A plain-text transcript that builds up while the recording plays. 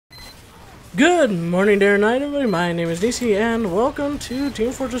Good morning, day or night, everybody. My name is DC, and welcome to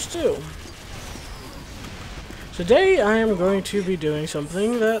Team Fortress 2. Today, I am going to be doing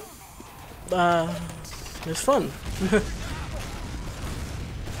something that, is fun.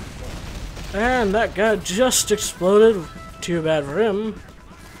 And that guy just exploded. Too bad for him.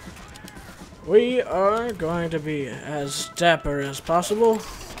 We are going to be as dapper as possible.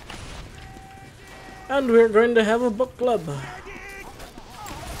 And we're going to have a book club.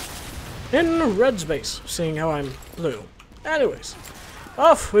 In red space, seeing how I'm blue. Anyways,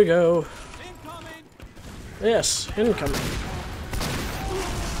 off we go. Yes, incoming.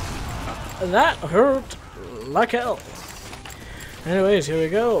 That hurt like hell. Anyways, here we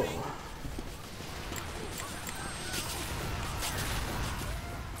go.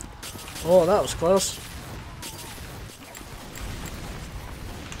 Oh, that was close.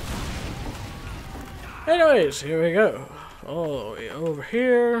 Anyways, here we go. Oh, over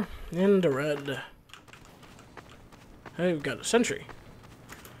here. In the red. Hey, we've got a sentry.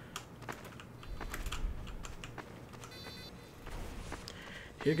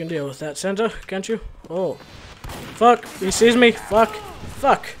 You can deal with that, Santa, can't you? Oh. Fuck. He sees me. Fuck.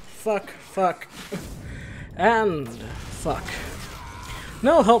 Fuck. Fuck. Fuck. And fuck.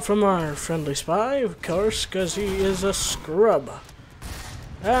 No help from our friendly spy, of course, because he is a scrub.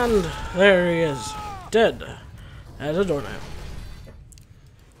 And there he is. Dead. As a doornail.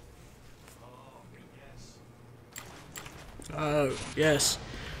 Oh, yes.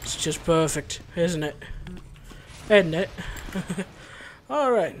 It's just perfect, isn't it? Isn't it?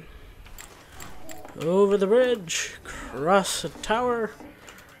 Alright. Over the bridge, across a tower,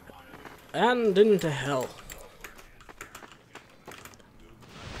 and into hell.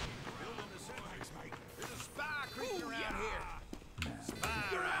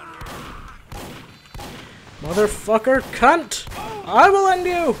 Motherfucker, cunt! I will end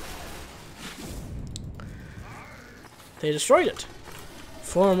you! They destroyed it.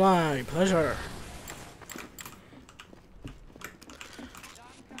 For my pleasure.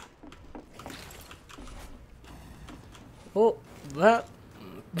 Oh, that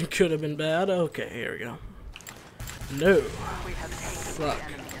could have been bad. Okay, here we go. No. Fuck.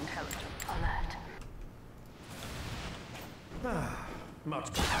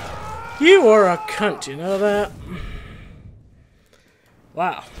 You are a cunt, you know that?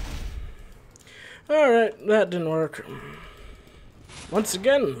 Wow. Alright, that didn't work. Once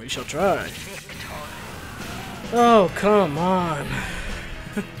again, we shall try. Oh, come on.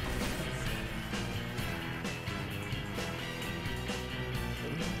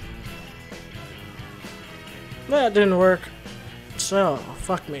 That didn't work. So,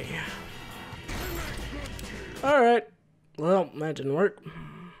 fuck me. Alright. Well, that didn't work.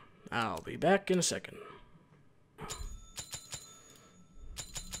 I'll be back in a second.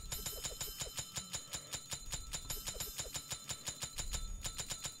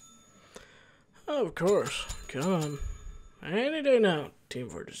 Of course. Come on. Any day now, Team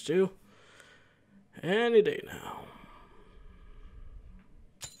Fortress 2. Any day now.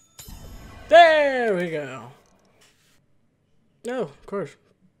 There we go. No, of course.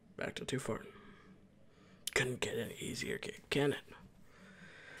 Back to 2 Fort. Couldn't get any easier, can it?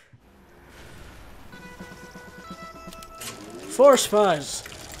 4 spies.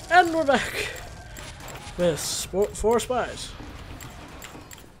 And we're back. With 4 spies.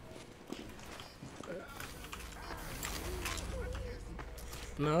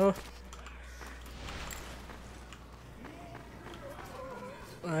 No.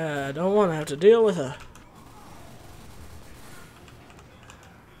 I don't want to have to deal with a...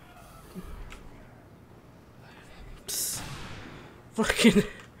 Psst. Fucking...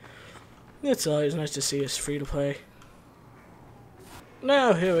 It's always nice to see us free to play.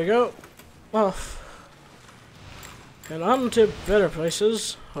 Now, here we go. Off. And on to better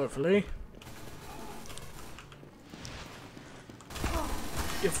places, hopefully.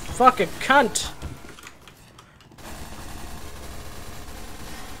 You fucking cunt!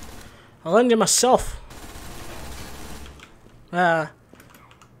 I'll end you myself. Good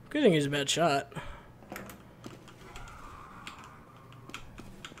thing he's a bad shot.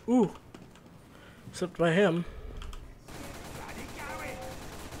 Ooh. Slipped by him.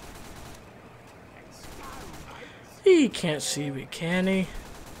 He can't see me, can he?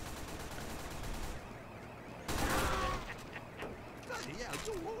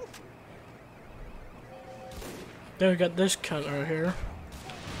 Then we got this cunt right here.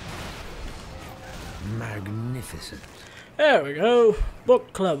 Magnificent. There we go.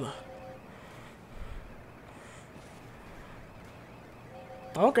 Book club.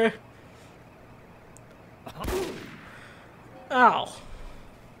 Okay. Ow.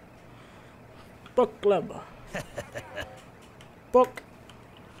 Book club. Book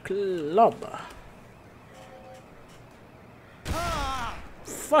club.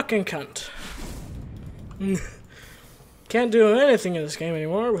 Fucking cunt. Can't do anything in this game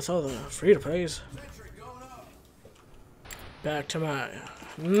anymore with all the free-to-plays. Back to my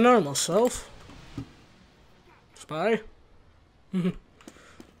normal self. Spy? I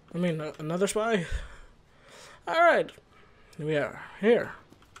mean, another spy? Alright. We are here.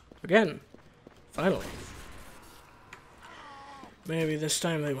 Again. Finally. Maybe this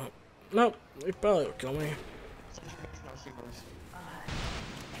time they won't. Nope. They probably will kill me.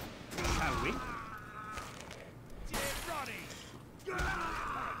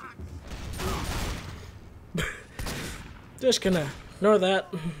 Just gonna ignore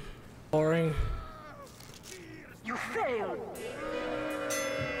that. Boring. You failed.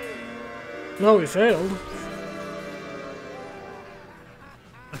 No, we failed.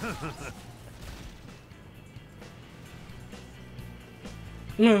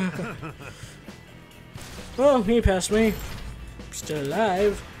 Well, he passed me. Still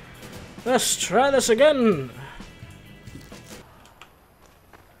alive. Let's try this again.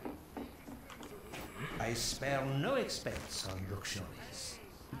 I spare no expense on luxuries.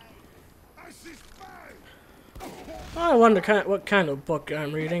 I wonder what kind of book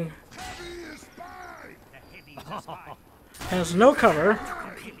I'm reading. Has no cover.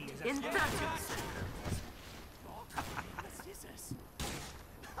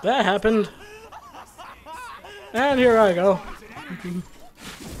 That happened. And here I go.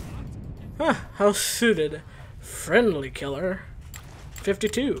 Huh, how suited. Friendly killer.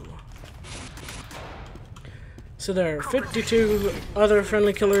 52. So there are 52 other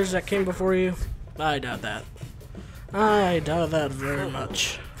friendly killers that came before you? I doubt that. I doubt that very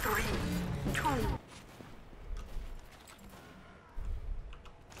much. 3, 2.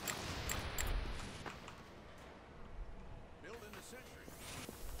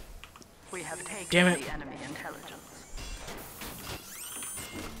 We have taken Damn it. the enemy intelligence.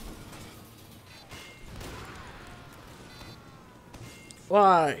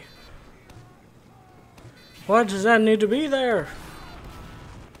 Why? Why does that need to be there?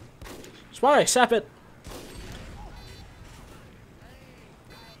 Spy, sap it.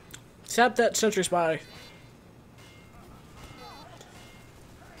 Sap that sentry spy.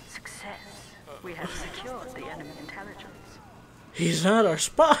 Success. We have secured the enemy intelligence. He's not our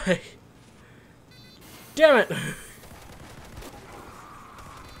spy. Damn it.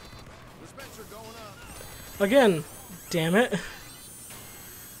 Again. Damn it.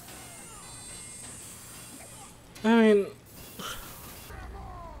 I mean...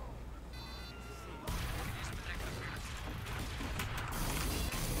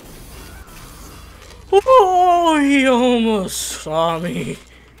 Oh, he almost saw me.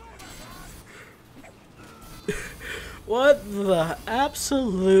 What the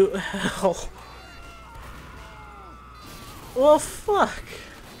absolute hell? Well, fuck.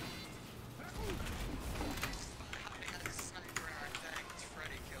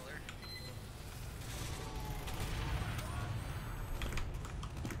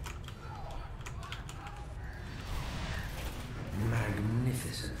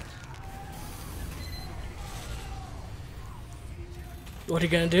 Magnificent. What are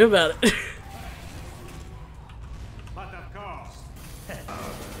you gonna do about it?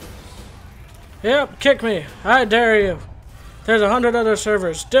 Yep, kick me. I dare you. There's 100 other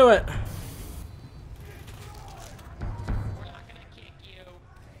servers. Do it.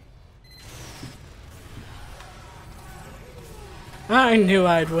 I knew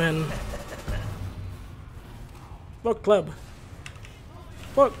I'd win. Book club.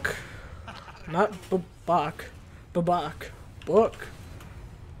 Book. Not babak. Babak. Book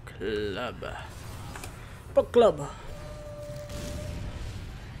club. Book club.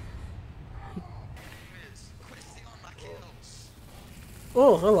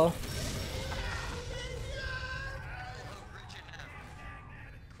 Oh, hello.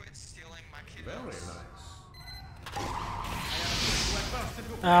 Very nice.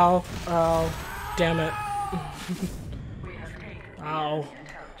 Ow. Ow. Damn it. Ow.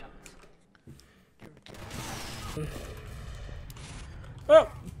 Oh,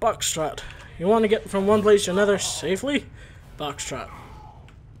 boxtrot. You want to get from one place to another safely? Boxtrot.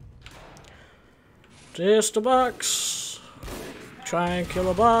 Just a box. Try and kill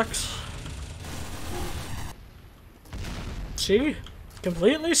a box. See?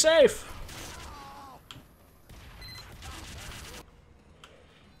 Completely safe.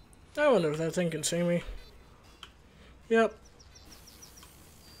 I wonder if that thing can see me. Yep.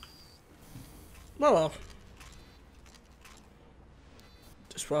 Oh well.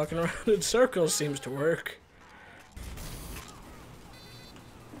 Just walking around in circles seems to work.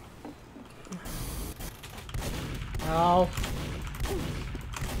 Ow.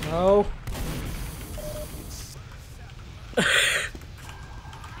 No. I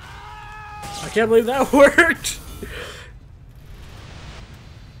can't believe that worked!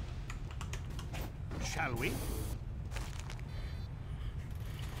 Shall we?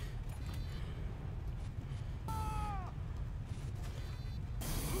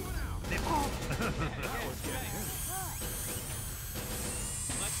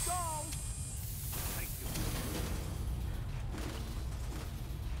 Let's go. Thank you.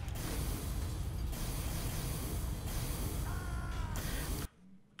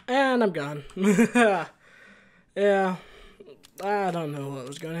 And I'm gone. Yeah, I don't know what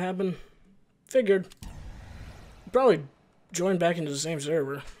was going to happen. Figured. Probably join back into the same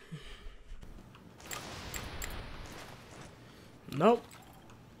server. Nope.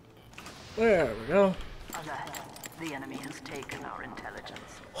 There we go. Alert. The enemy has taken our intelligence.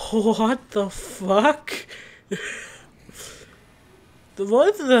 What the fuck?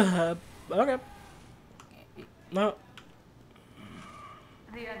 What the... Okay. No.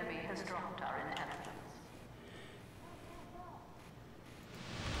 The enemy has dropped our intelligence.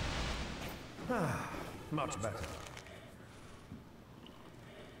 Much better.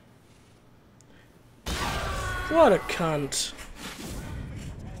 What a cunt.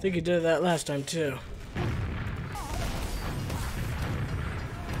 I think he did that last time too.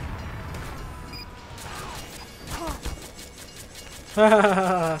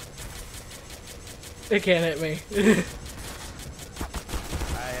 Ha It can't hit me.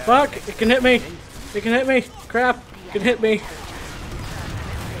 Fuck! It can hit me! It can hit me! Crap! It can hit me!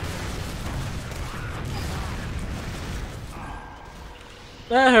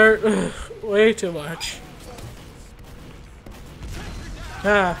 That hurt. Way too much.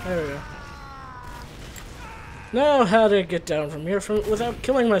 Ah, there we go. Now how to get down from here without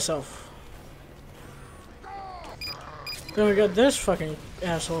killing myself. Then we got this fucking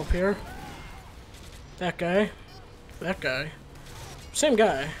asshole up here. That guy. That guy. Same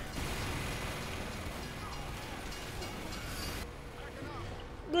guy.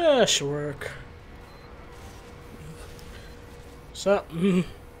 That should work. So,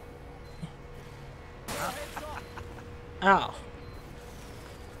 ow.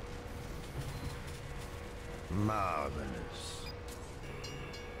 Marvelous.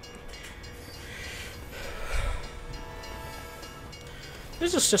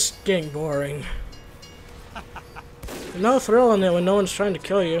 This is just getting boring. There's no thrill in it when no one's trying to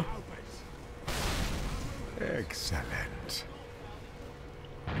kill you. Excellent.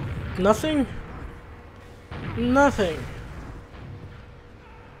 Nothing? Nothing.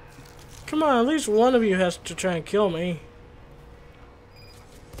 Come on, at least one of you has to try and kill me.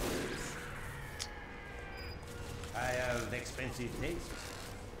 I have expensive tastes.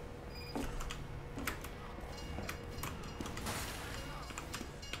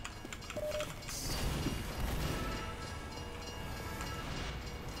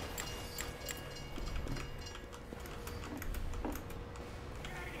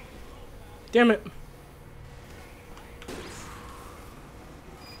 Damn it.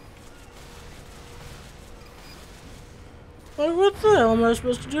 Like, what the hell am I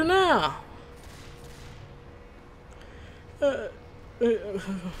supposed to do now?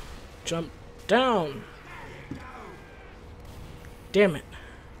 Jump down. Damn it.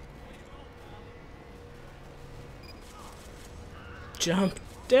 Jump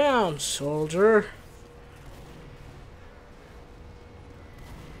down, soldier.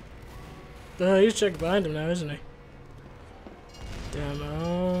 He's checked behind him now, isn't he?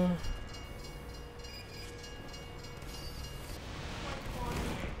 Demo.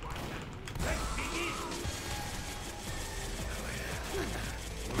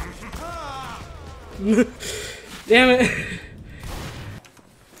 Damn it.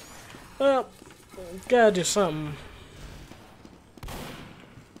 Well, gotta do something.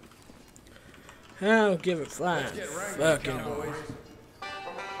 I'll give it fine. Fucking more.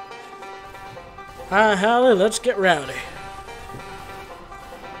 Hi, Hallie, let's get rowdy.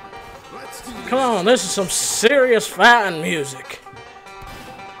 Come on, this is some serious fighting music.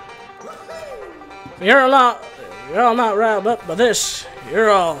 You're all not riled up by this. You're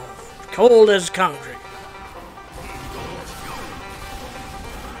all cold as concrete.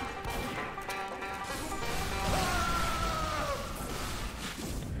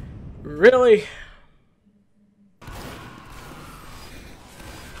 Really?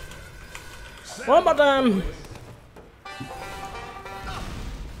 One more time.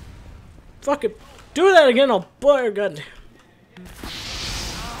 Fuck it. Do that again, I'll blow your gun.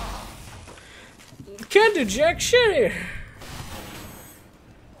 Can't do jack shit here.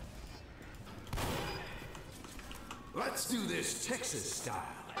 Let's do this Texas style.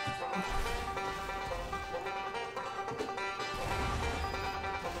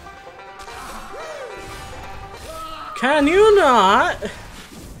 Can you not?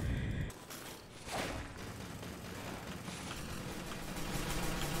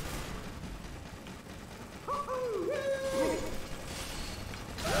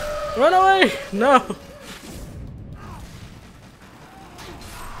 Run away! No!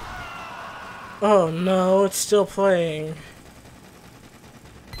 Oh no, it's still playing.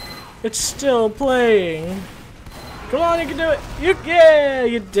 It's still playing. Come on, you can do it! Yeah,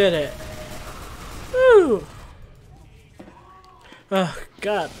 you did it! Woo! Oh,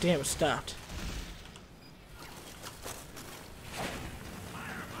 god damn, it stopped.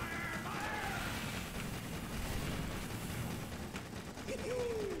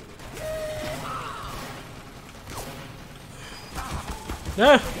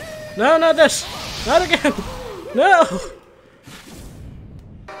 No! No, not this! Not again! No!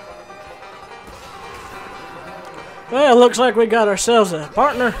 Well, looks like we got ourselves a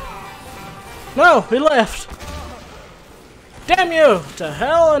partner. No, he left! Damn you! To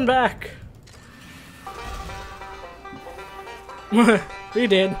hell and back! We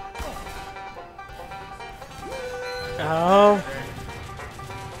did. Oh.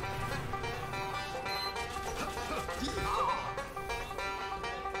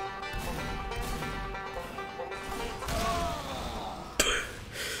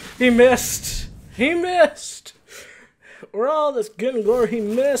 He missed! He missed! We're all this good and glory, he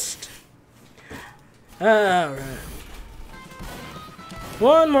missed! Alright.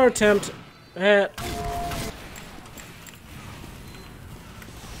 One more attempt at...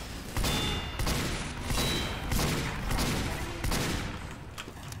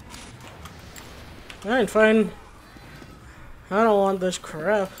 Alright, fine. I don't want this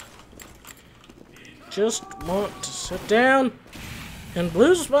crap. Just want to sit down and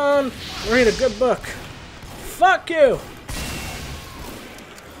blue spawn, read a good book. Fuck you!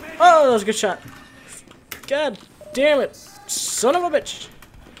 Oh, that was a good shot. God damn it. Son of a bitch.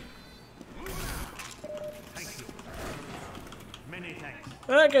 Thank you. Many thanks.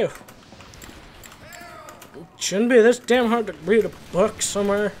 Thank you. It shouldn't be this damn hard to read a book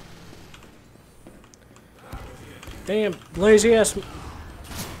somewhere. Damn lazy ass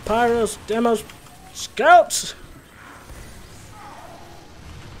pyros, demos, scouts.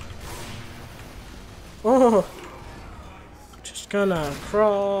 Oh, just gonna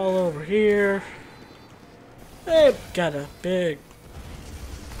crawl over here. They've got a big...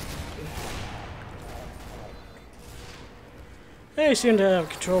 They seem to have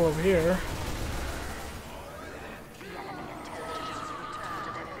control over here.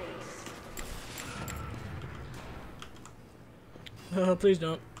 Oh, please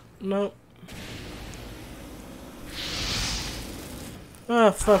don't. No.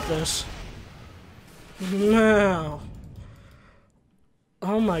 Oh, fuck this. No.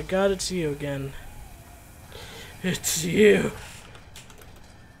 Oh my god, it's you again. It's you.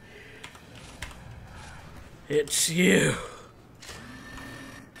 It's you.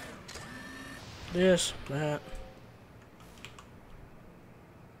 This, that.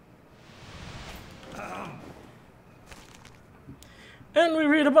 And we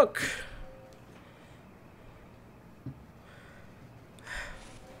read a book.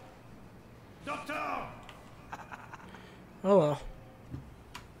 Doctor! Oh well.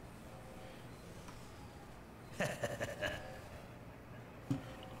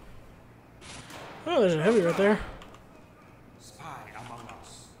 Oh, there's a heavy right there. Spy among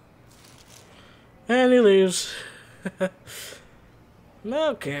us. And he leaves.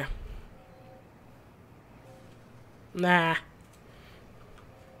 Okay. Nah.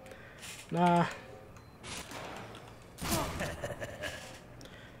 Nah.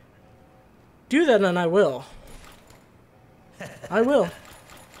 Do that and I will. I will.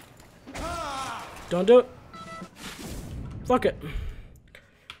 Don't do it. Fuck it.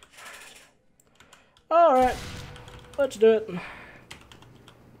 Alright. Let's do it.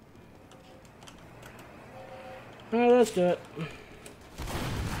 Alright, let's do it.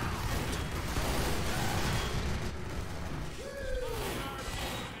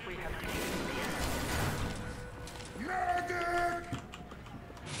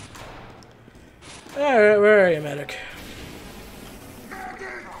 Alright, where are you, medic?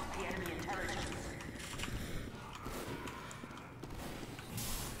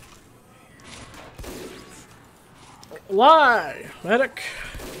 Why, medic?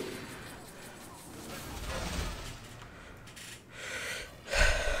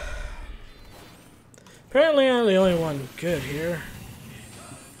 Apparently I'm the only one good here.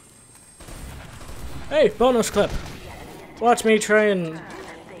 Hey, bonus clip. Watch me try and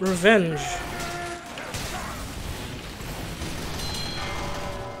revenge.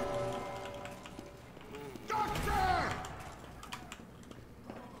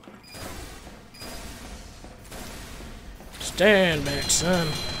 Stand back, son.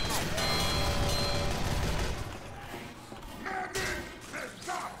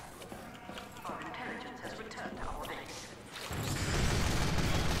 Our intelligence has returned to our base.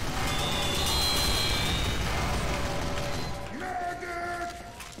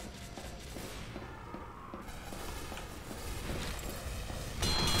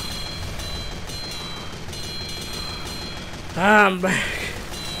 I'm back.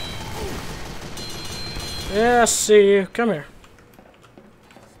 Yeah, I see you. Come here.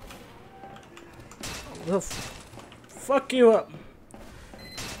 We'll fuck you up.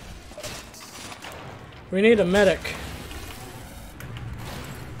 We need a medic.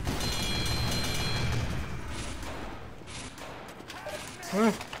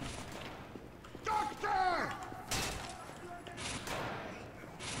 Huh.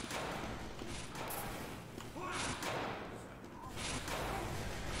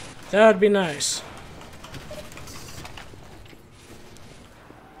 That'd be nice.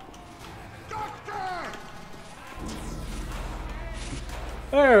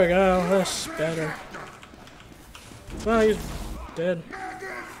 There we go. That's better. Well, he's dead.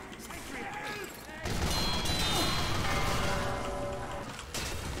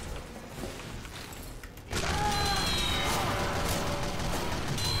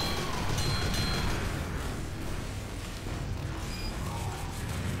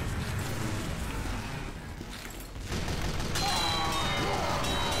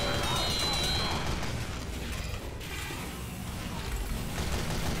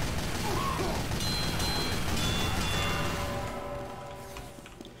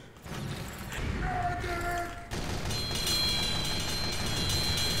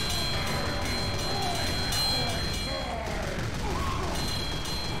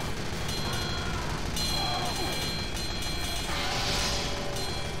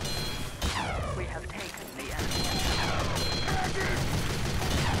 We have taken the enemy.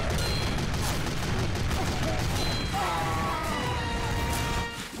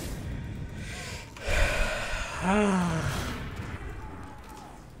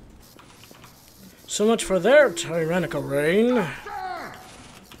 So much for their tyrannical reign.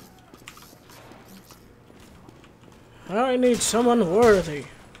 I need someone worthy.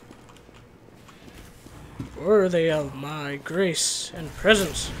 Worthy of my grace and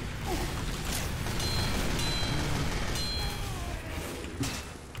presence.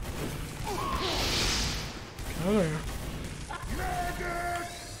 Come here.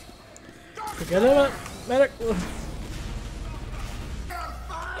 Forget about medic.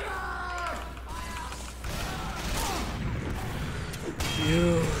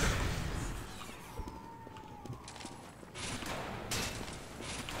 You.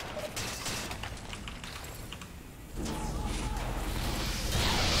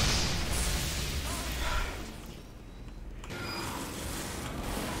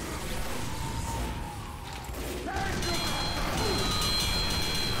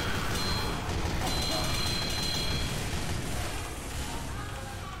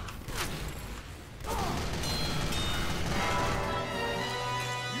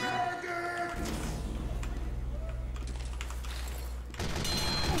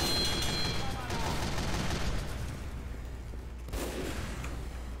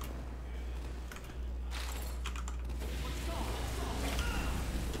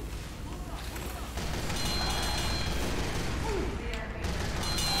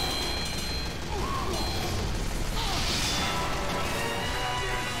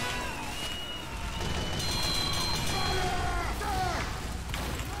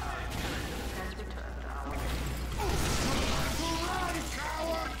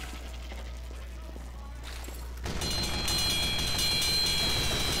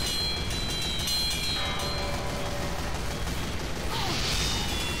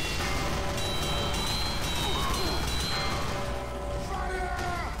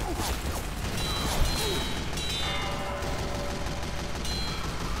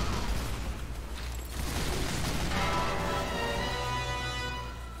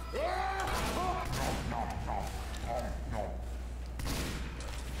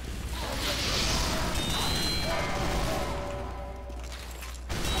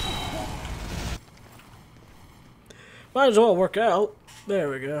 Might as well work out. There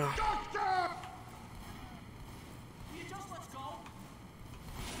we go.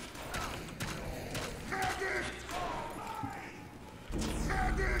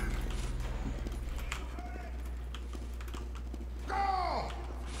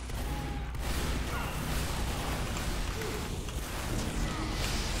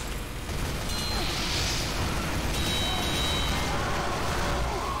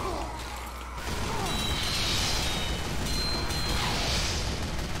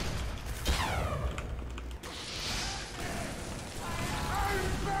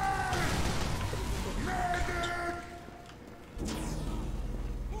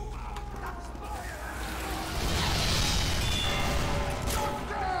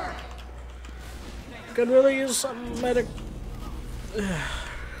 could really use some medic. Yeah.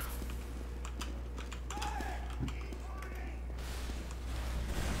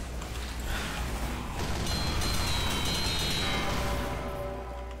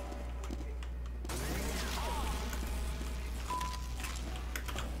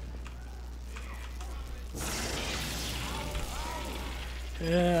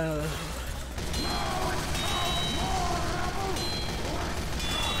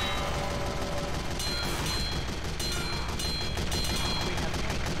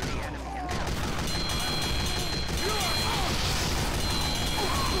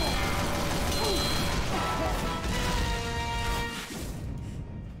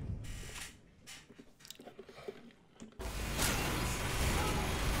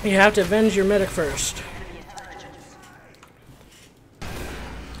 You have to avenge your medic first.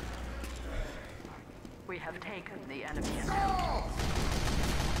 We have taken the enemy intelligence.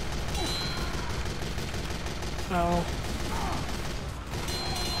 Oh.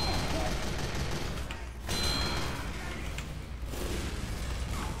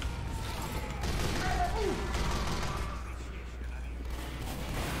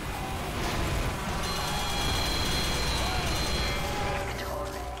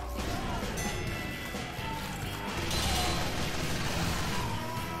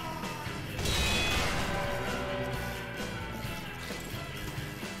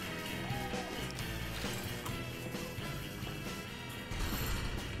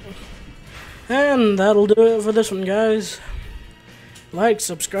 And that'll do it for this one, guys. Like,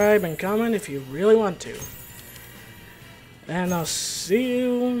 subscribe, and comment if you really want to. And I'll see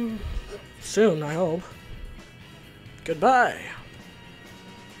you soon, I hope. Goodbye.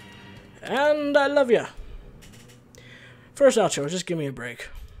 And I love ya. First outro, just give me a break.